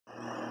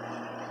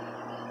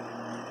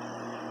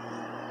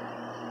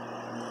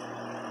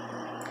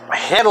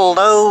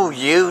Hello,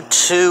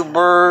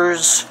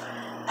 YouTubers.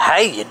 How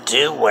you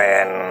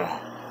doing?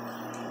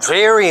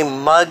 Very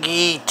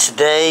muggy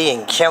today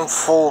in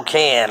Kempful,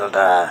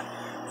 Canada.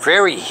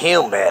 Very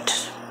humid.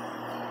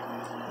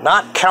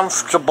 Not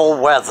comfortable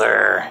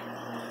weather.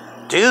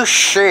 Do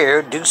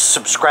share, do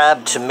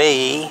subscribe to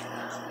me,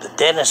 the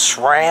Dennis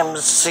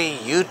Ramsey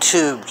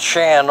YouTube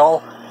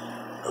channel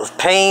of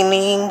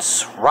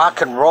paintings, rock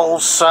and roll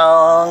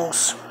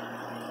songs.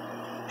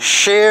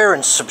 Share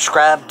and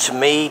subscribe to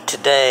me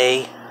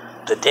today,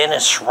 the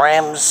Dennis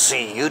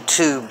Ramsey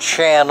YouTube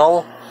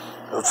channel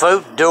of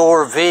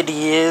outdoor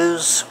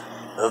videos,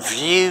 of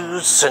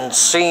views and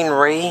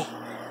scenery,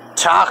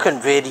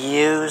 talking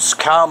videos,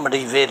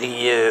 comedy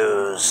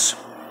videos.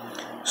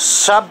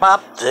 Sub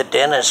up the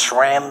Dennis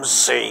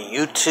Ramsey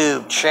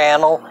YouTube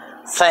channel.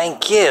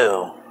 Thank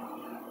you.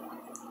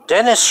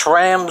 Dennis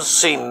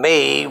Ramsey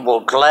me will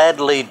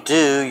gladly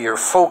do your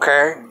folk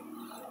art,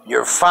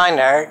 your fine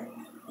art,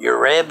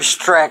 your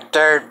abstract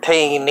art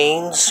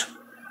paintings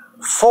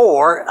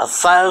for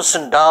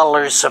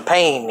 $1,000 a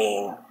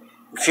painting.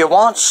 If you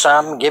want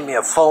some, give me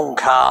a phone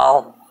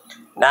call,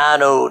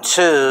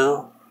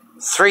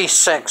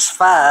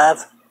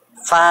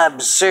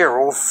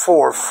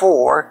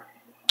 902-365-5044,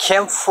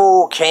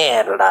 Kempful,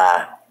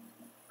 Canada.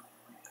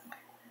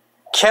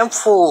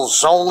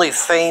 Kempful's only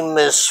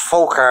famous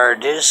folk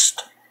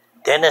artist,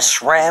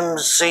 Dennis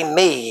Ramsey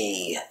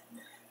me.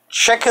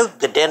 Check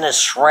out the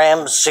Dennis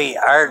Ramsey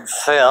art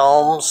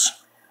films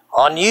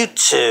on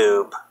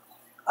YouTube.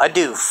 I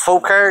do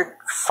folk art,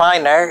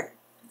 fine art,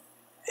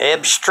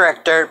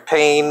 abstract art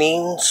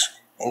paintings,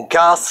 and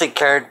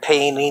gothic art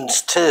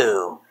paintings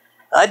too.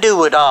 I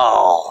do it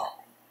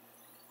all.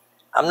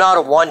 I'm not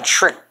a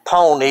one-trick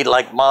pony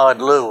like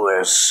Maud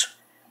Lewis.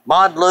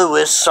 Maud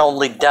Lewis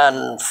only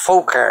done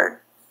folk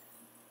art.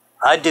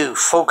 I do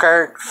folk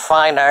art,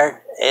 fine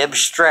art,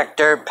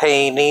 abstract art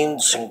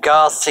paintings, and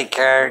gothic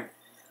art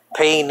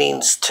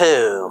paintings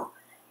too.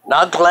 And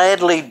I'll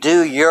gladly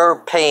do your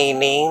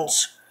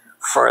paintings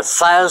for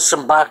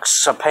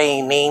 $1,000 a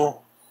painting.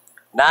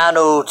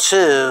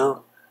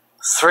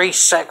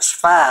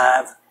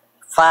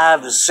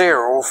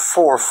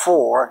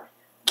 902-365-5044,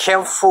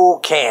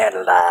 Kempful,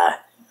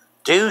 Canada.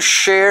 Do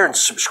share and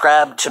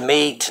subscribe to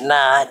me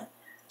tonight,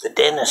 the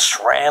Dennis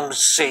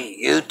Ramsey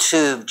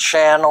YouTube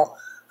channel.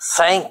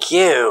 Thank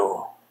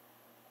you.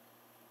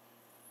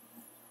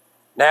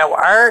 Now,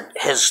 art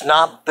has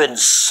not been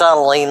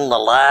selling the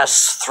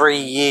last 3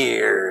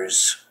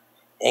 years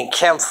in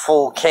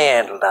Kempful,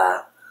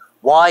 Canada.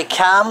 Why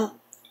come?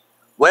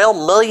 Well,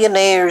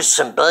 millionaires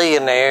and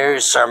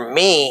billionaires are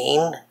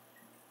mean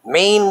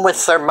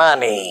with their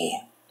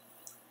money.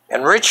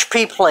 And rich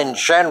people in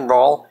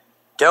general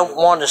don't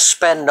want to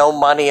spend no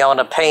money on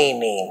a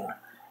painting.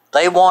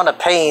 They want a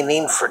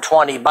painting for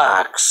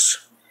 $20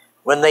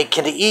 when they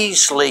can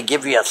easily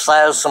give you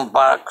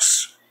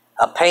 $1,000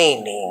 a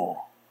painting.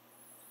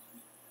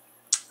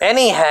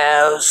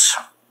 Anyhows,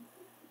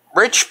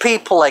 rich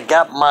people that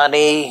got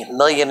money,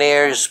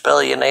 millionaires,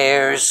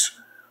 billionaires,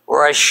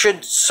 or I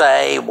should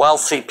say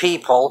wealthy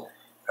people,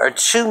 are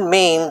too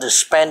mean to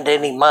spend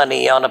any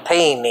money on a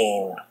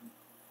painting.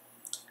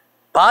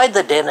 Buy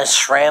the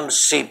Dennis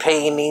Ramsey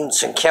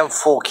paintings in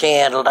Kempful,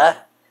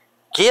 Canada.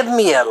 Give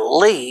me at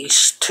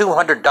least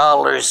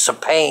 $200 a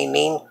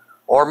painting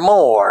or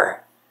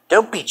more.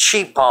 Don't be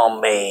cheap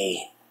on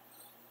me.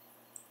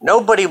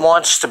 Nobody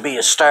wants to be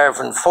a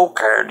starving folk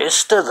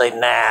artist, do they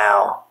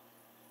now?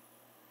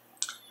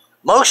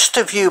 Most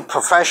of you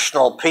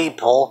professional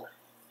people,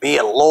 be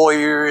it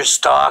lawyers,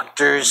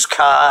 doctors,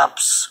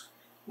 cops,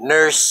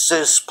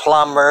 nurses,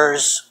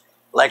 plumbers,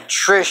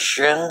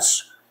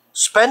 electricians,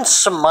 spend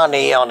some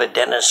money on a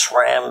Dennis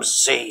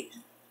Ramsey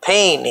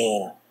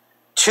painting.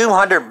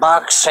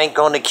 $200 ain't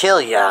gonna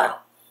kill ya.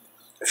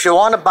 If you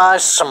want to buy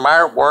some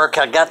artwork,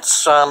 I got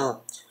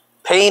some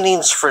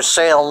paintings for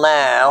sale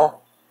now.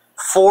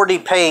 40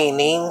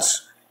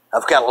 paintings.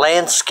 I've got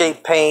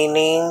landscape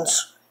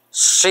paintings,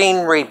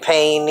 scenery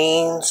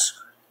paintings,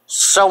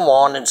 so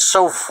on and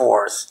so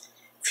forth.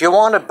 If you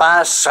want to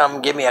buy some,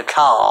 give me a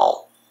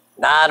call.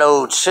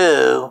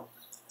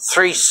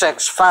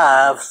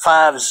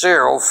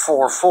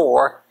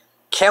 902-365-5044,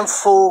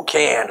 Kempful,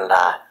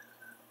 Canada.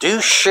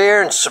 Do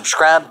share and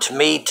subscribe to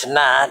me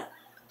tonight,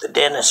 the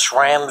Dennis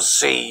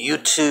Ramsey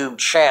YouTube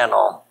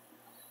channel.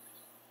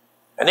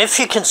 And if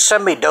you can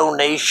send me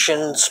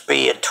donations,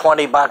 be it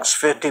 $20,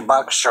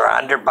 $50, or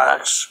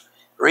 $100,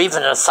 or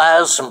even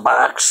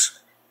 $1,000,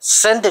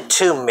 send it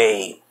to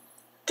me.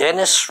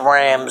 Dennis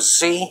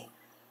Ramsey,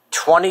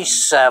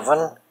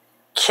 27,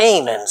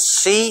 Canaan,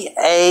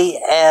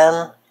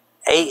 C-A-N-A-A-N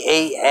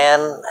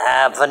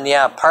Avenue,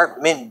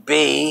 Apartment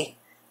B,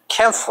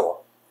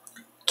 Kempful,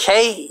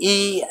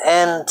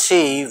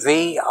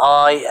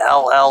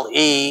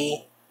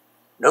 K-E-N-T-V-I-L-L-E,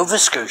 Nova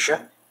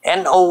Scotia,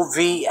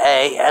 N-O-V-A-S-C-O-T-I-A,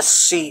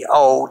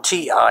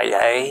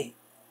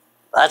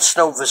 that's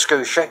Nova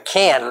Scotia,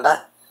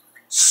 Canada,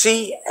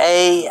 C-A-N-A-D-A,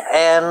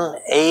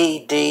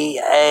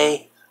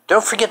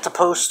 don't forget the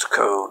postal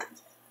code,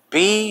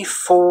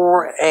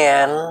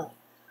 B4N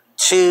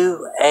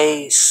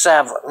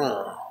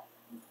 2A7.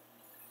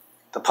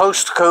 The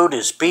postal code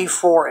is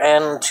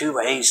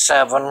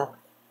B4N2A7,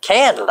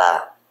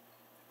 Canada.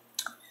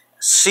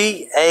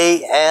 Canada.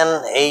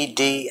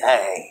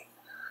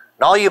 And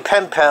all you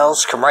pen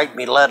pals can write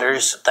me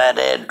letters at that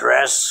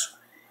address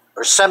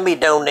or send me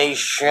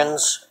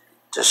donations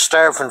to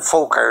starving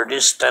folk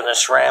artist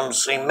Dennis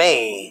Ramsay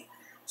Me.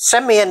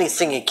 Send me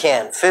anything you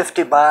can,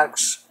 $50,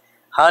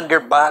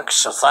 $100,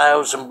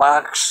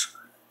 $1,000,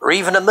 or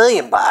even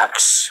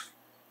 $1,000,000.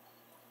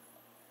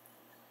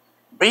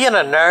 Being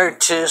an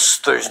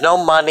artist, there's no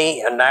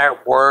money in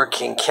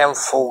artwork in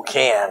Kenfolk,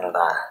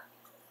 Canada.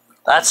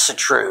 That's the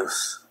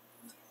truth.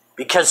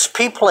 Because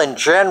people in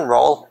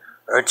general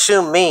are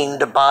too mean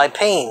to buy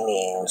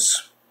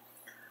paintings.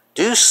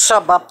 Do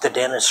sub up the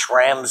Dennis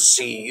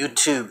Ramsay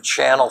YouTube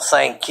channel,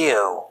 thank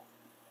you.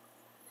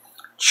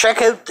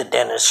 Check out the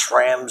Dennis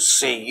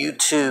Ramsay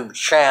YouTube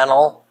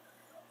channel.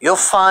 You'll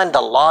find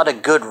a lot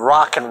of good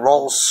rock and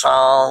roll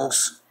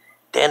songs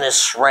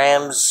Dennis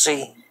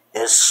Ramsay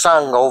has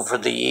sung over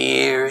the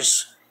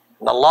years,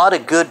 and a lot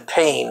of good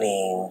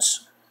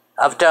paintings.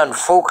 I've done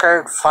folk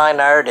art, fine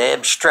art,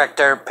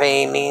 abstract art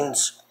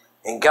paintings,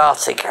 and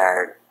Gothic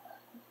art.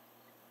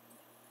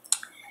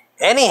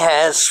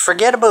 Anyhow,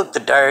 forget about the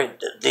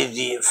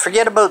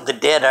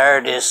dead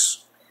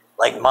artists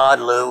like Maud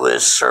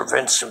Lewis or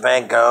Vincent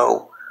van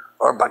Gogh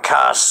or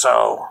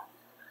Picasso.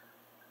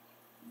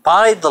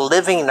 Buy the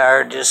living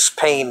artists'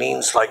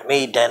 paintings like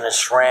me,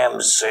 Dennis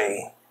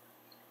Ramsay.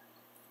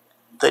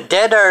 The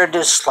dead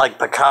artists like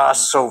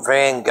Picasso,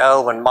 Van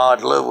Gogh, and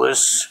Maud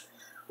Lewis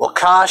will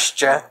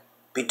cost you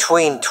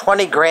between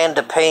 $20,000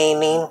 a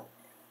painting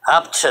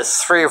up to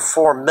 $3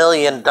 or $4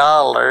 million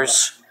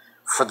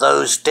for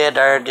those dead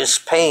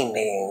artist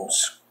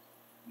paintings.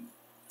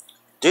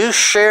 Do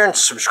share and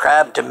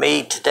subscribe to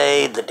me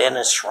today, the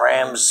Dennis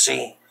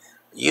Ramsay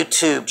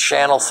YouTube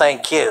channel.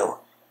 Thank you.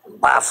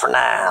 Bye for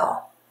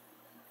now.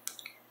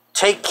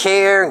 Take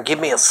care and give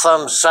me a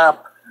thumbs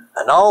up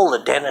on all the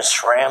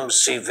Dennis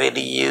Ramsay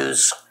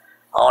videos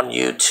on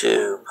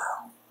YouTube.